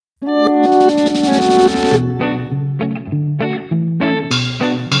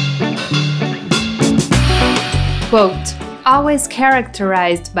Quote, always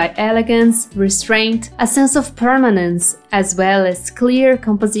characterized by elegance, restraint, a sense of permanence, as well as clear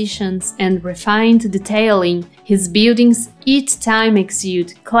compositions and refined detailing, his buildings each time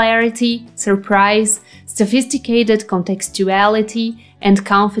exude clarity, surprise, sophisticated contextuality, and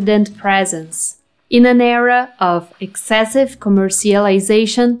confident presence. In an era of excessive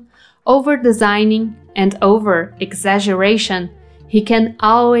commercialization, over-designing, and over-exaggeration, he can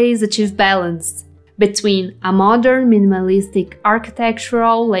always achieve balance between a modern minimalistic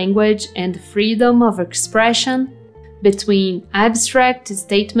architectural language and freedom of expression, between abstract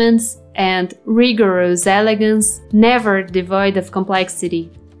statements and rigorous elegance, never devoid of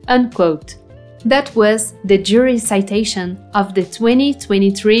complexity." Unquote. That was the jury citation of the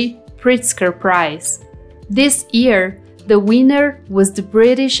 2023 Pritzker Prize. This year, the winner was the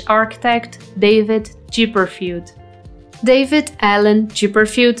British architect David Chipperfield. David Allen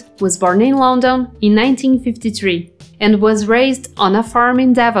Chipperfield was born in London in 1953 and was raised on a farm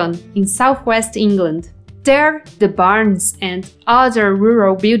in Devon, in southwest England. There, the barns and other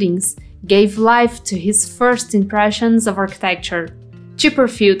rural buildings gave life to his first impressions of architecture.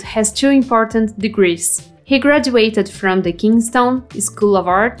 Chipperfield has two important degrees. He graduated from the Kingston School of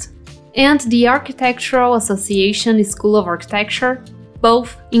Art and the Architectural Association School of Architecture,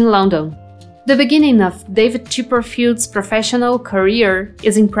 both in London. The beginning of David Chipperfield's professional career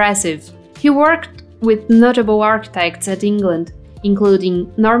is impressive. He worked with notable architects at England,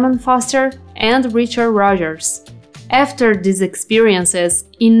 including Norman Foster and Richard Rogers. After these experiences,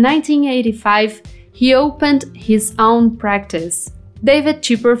 in 1985, he opened his own practice, David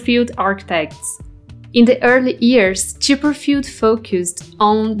Chipperfield Architects. In the early years, Chipperfield focused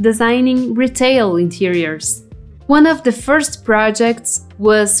on designing retail interiors. One of the first projects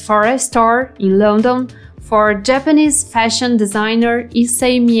was for a store in London for Japanese fashion designer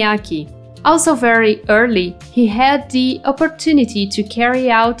Issey Miyake. Also very early, he had the opportunity to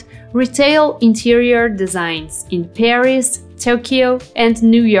carry out retail interior designs in Paris, Tokyo, and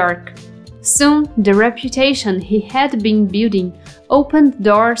New York. Soon, the reputation he had been building opened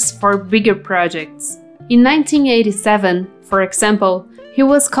doors for bigger projects. In 1987, for example, he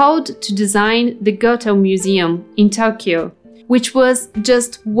was called to design the Goto Museum in Tokyo, which was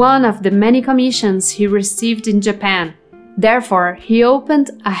just one of the many commissions he received in Japan. Therefore, he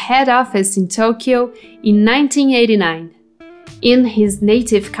opened a head office in Tokyo in 1989. In his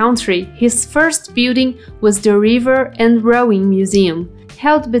native country, his first building was the River and Rowing Museum,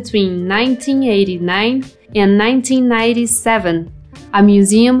 held between 1989 and 1997, a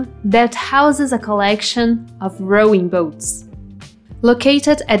museum that houses a collection of rowing boats.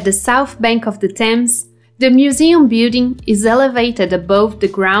 Located at the south bank of the Thames, the museum building is elevated above the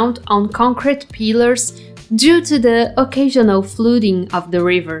ground on concrete pillars due to the occasional flooding of the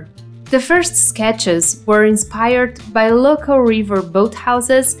river. The first sketches were inspired by local river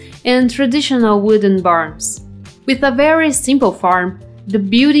boathouses and traditional wooden barns. With a very simple form, the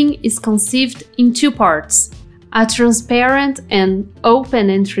building is conceived in two parts: a transparent and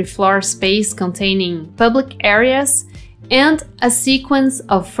open entry floor space containing public areas, and a sequence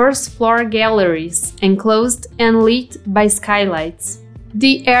of first-floor galleries enclosed and lit by skylights.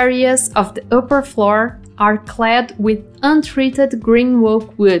 The areas of the upper floor are clad with untreated green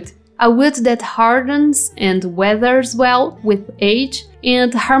oak wood, a wood that hardens and weathers well with age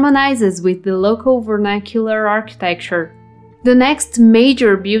and harmonizes with the local vernacular architecture. The next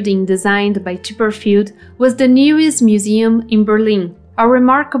major building designed by Chipperfield was the Neues Museum in Berlin, a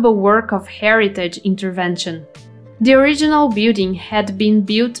remarkable work of heritage intervention. The original building had been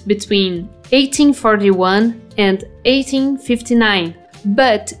built between 1841 and 1859,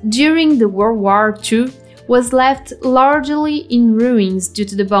 but during the World War II was left largely in ruins due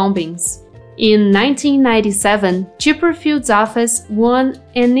to the bombings. In 1997, Chipperfield's office won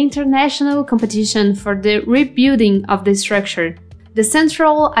an international competition for the rebuilding of the structure. The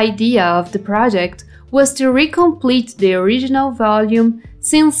central idea of the project was to recomplete the original volume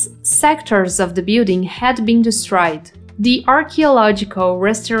since sectors of the building had been destroyed. The archaeological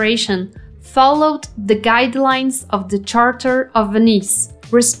restoration followed the guidelines of the Charter of Venice,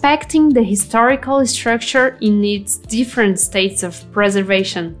 respecting the historical structure in its different states of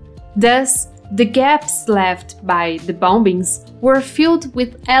preservation. Thus, the gaps left by the bombings were filled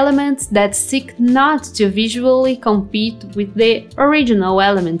with elements that seek not to visually compete with the original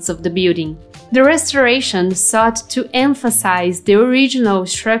elements of the building. The restoration sought to emphasize the original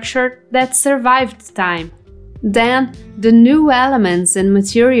structure that survived time. Then, the new elements and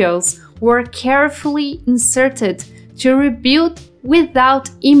materials were carefully inserted to rebuild without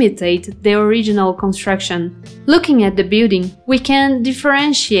imitate the original construction. Looking at the building, we can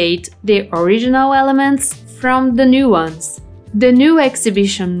differentiate the original elements from the new ones. The new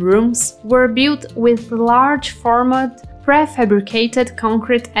exhibition rooms were built with large-format, prefabricated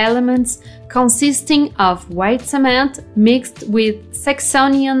concrete elements consisting of white cement mixed with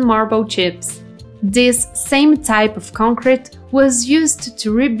Saxonian marble chips. This same type of concrete was used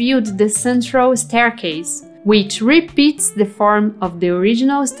to rebuild the central staircase, which repeats the form of the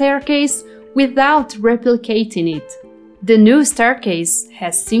original staircase without replicating it. The new staircase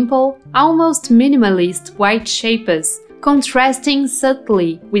has simple, almost minimalist white shapes, contrasting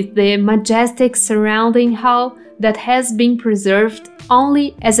subtly with the majestic surrounding hall that has been preserved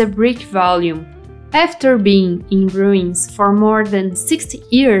only as a brick volume. After being in ruins for more than 60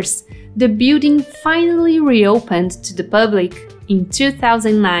 years, the building finally reopened to the public in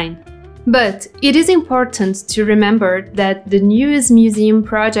 2009. But it is important to remember that the newest museum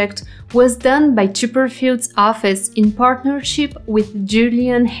project was done by Chipperfield's office in partnership with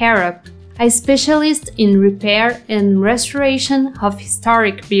Julian Harrop, a specialist in repair and restoration of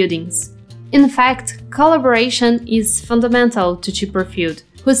historic buildings. In fact, collaboration is fundamental to Chipperfield,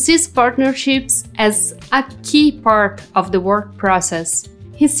 who sees partnerships as a key part of the work process.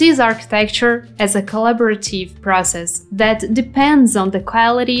 He sees architecture as a collaborative process that depends on the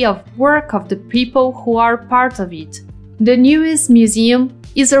quality of work of the people who are part of it. The newest museum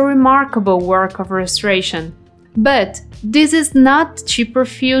is a remarkable work of restoration. But this is not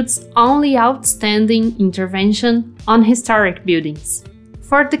Chipperfield's only outstanding intervention on historic buildings.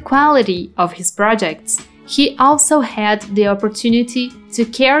 For the quality of his projects, he also had the opportunity to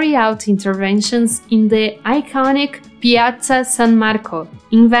carry out interventions in the iconic Piazza San Marco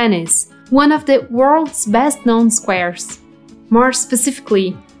in Venice, one of the world's best-known squares. More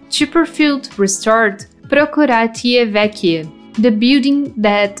specifically, Chipperfield restored Procuratie Vecchie, the building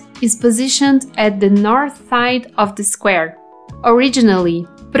that is positioned at the north side of the square. Originally,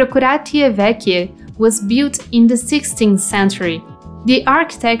 Procuratie Vecchie was built in the 16th century. The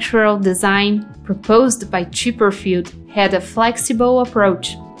architectural design proposed by Chipperfield had a flexible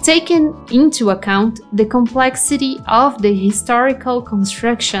approach, taking into account the complexity of the historical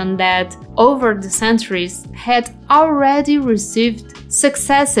construction that, over the centuries, had already received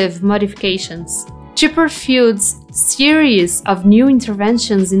successive modifications. Chipperfield's series of new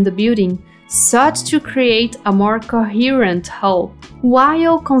interventions in the building sought to create a more coherent whole,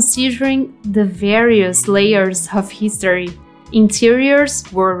 while considering the various layers of history. Interiors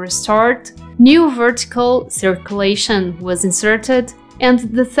were restored, new vertical circulation was inserted, and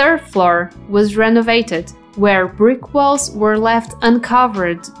the third floor was renovated, where brick walls were left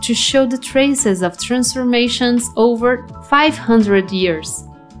uncovered to show the traces of transformations over 500 years.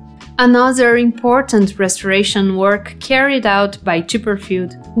 Another important restoration work carried out by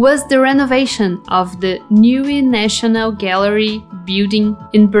Chipperfield was the renovation of the Neue National Gallery building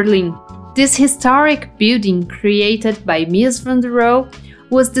in Berlin. This historic building, created by Mies van der Rohe,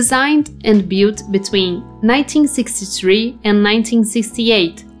 was designed and built between 1963 and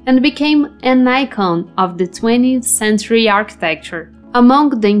 1968 and became an icon of the 20th century architecture.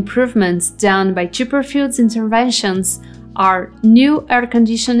 Among the improvements done by Chipperfield's interventions are new air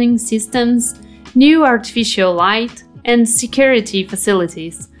conditioning systems, new artificial light, and security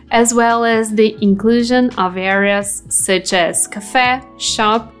facilities, as well as the inclusion of areas such as cafe,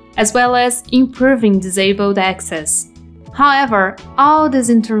 shop, as well as improving disabled access. However, all these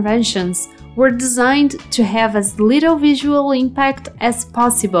interventions were designed to have as little visual impact as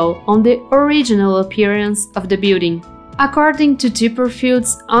possible on the original appearance of the building. According to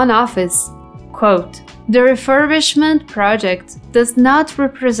Chipperfield's own office, quote, "The refurbishment project does not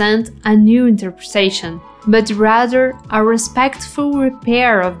represent a new interpretation, but rather a respectful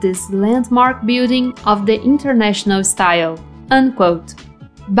repair of this landmark building of the international style." Unquote.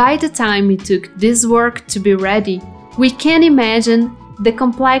 By the time it took this work to be ready, we can imagine the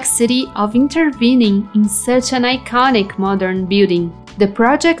complexity of intervening in such an iconic modern building. The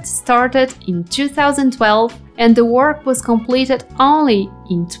project started in 2012 and the work was completed only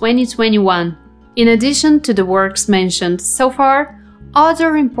in 2021. In addition to the works mentioned so far,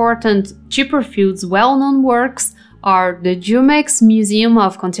 other important Chipperfield's well-known works are the Jumex Museum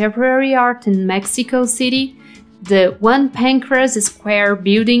of Contemporary Art in Mexico City, the One Pancras Square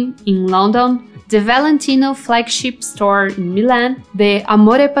building in London, the Valentino flagship store in Milan, the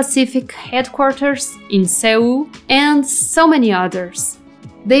Amore Pacific headquarters in Seoul, and so many others.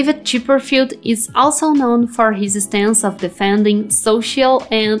 David Chipperfield is also known for his stance of defending social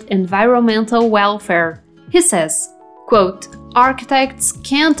and environmental welfare. He says, quote, "Architects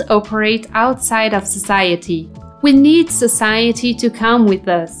can't operate outside of society. We need society to come with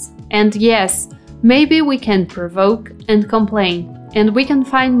us. And yes, maybe we can provoke and complain, and we can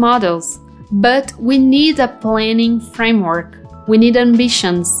find models, But we need a planning framework. We need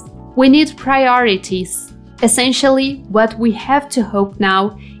ambitions. We need priorities. Essentially, what we have to hope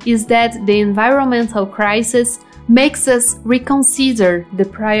now is that the environmental crisis makes us reconsider the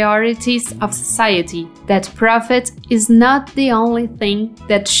priorities of society, that profit is not the only thing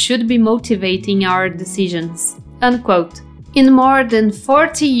that should be motivating our decisions." Unquote. In more than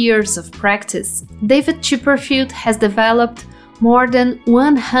 40 years of practice, David Chipperfield has developed more than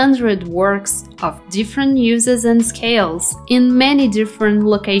 100 works of different uses and scales in many different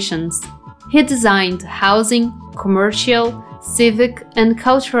locations. He designed housing, commercial, civic and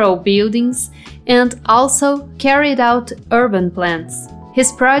cultural buildings, and also carried out urban plans.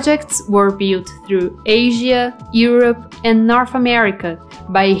 His projects were built through Asia, Europe, and North America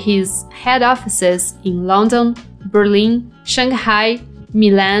by his head offices in London, Berlin, Shanghai,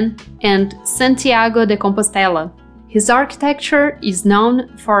 Milan, and Santiago de Compostela. His architecture is known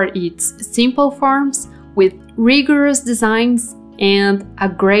for its simple forms with rigorous designs and a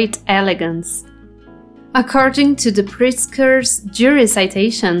great elegance. According to the Pritzker's jury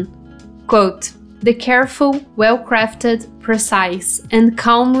citation, quote, "The careful, well-crafted, precise, and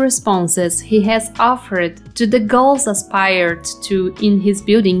calm responses he has offered to the goals aspired to in his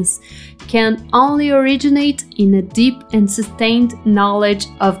buildings can only originate in a deep and sustained knowledge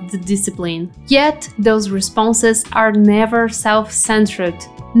of the discipline. Yet those responses are never self-centered,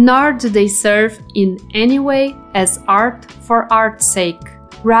 nor do they serve in any way as art for art's sake.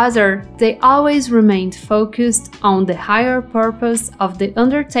 Rather, they always remained focused on the higher purpose of the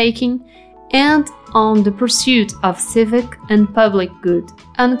undertaking and on the pursuit of civic and public good."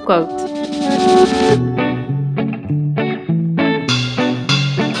 Unquote.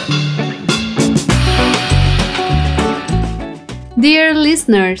 Dear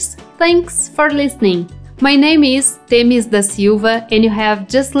listeners, thanks for listening. My name is Temis da Silva, and you have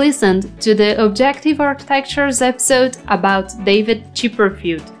just listened to the Objective Architectures episode about David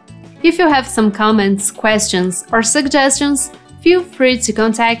Chipperfield. If you have some comments, questions, or suggestions, feel free to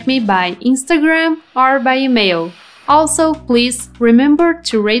contact me by Instagram or by email. Also, please remember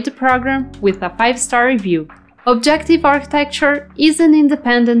to rate the program with a 5-star review. Objective Architecture is an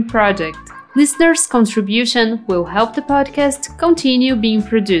independent project. Listeners' contribution will help the podcast continue being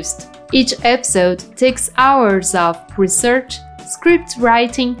produced. Each episode takes hours of research, script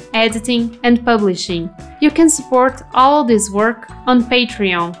writing, editing, and publishing. You can support all this work on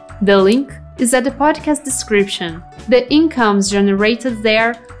Patreon. The link is at the podcast description. The incomes generated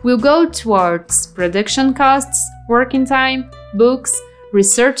there will go towards production costs, working time, books,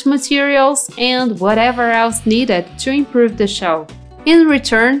 research materials, and whatever else needed to improve the show. In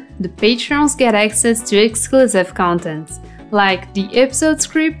return, the Patreons get access to exclusive content, like the episode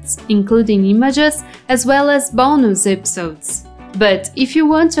scripts, including images, as well as bonus episodes. But if you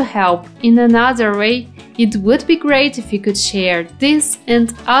want to help in another way, it would be great if you could share this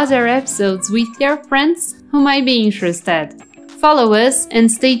and other episodes with your friends who might be interested. Follow us and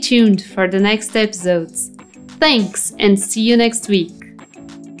stay tuned for the next episodes. Thanks, and see you next week!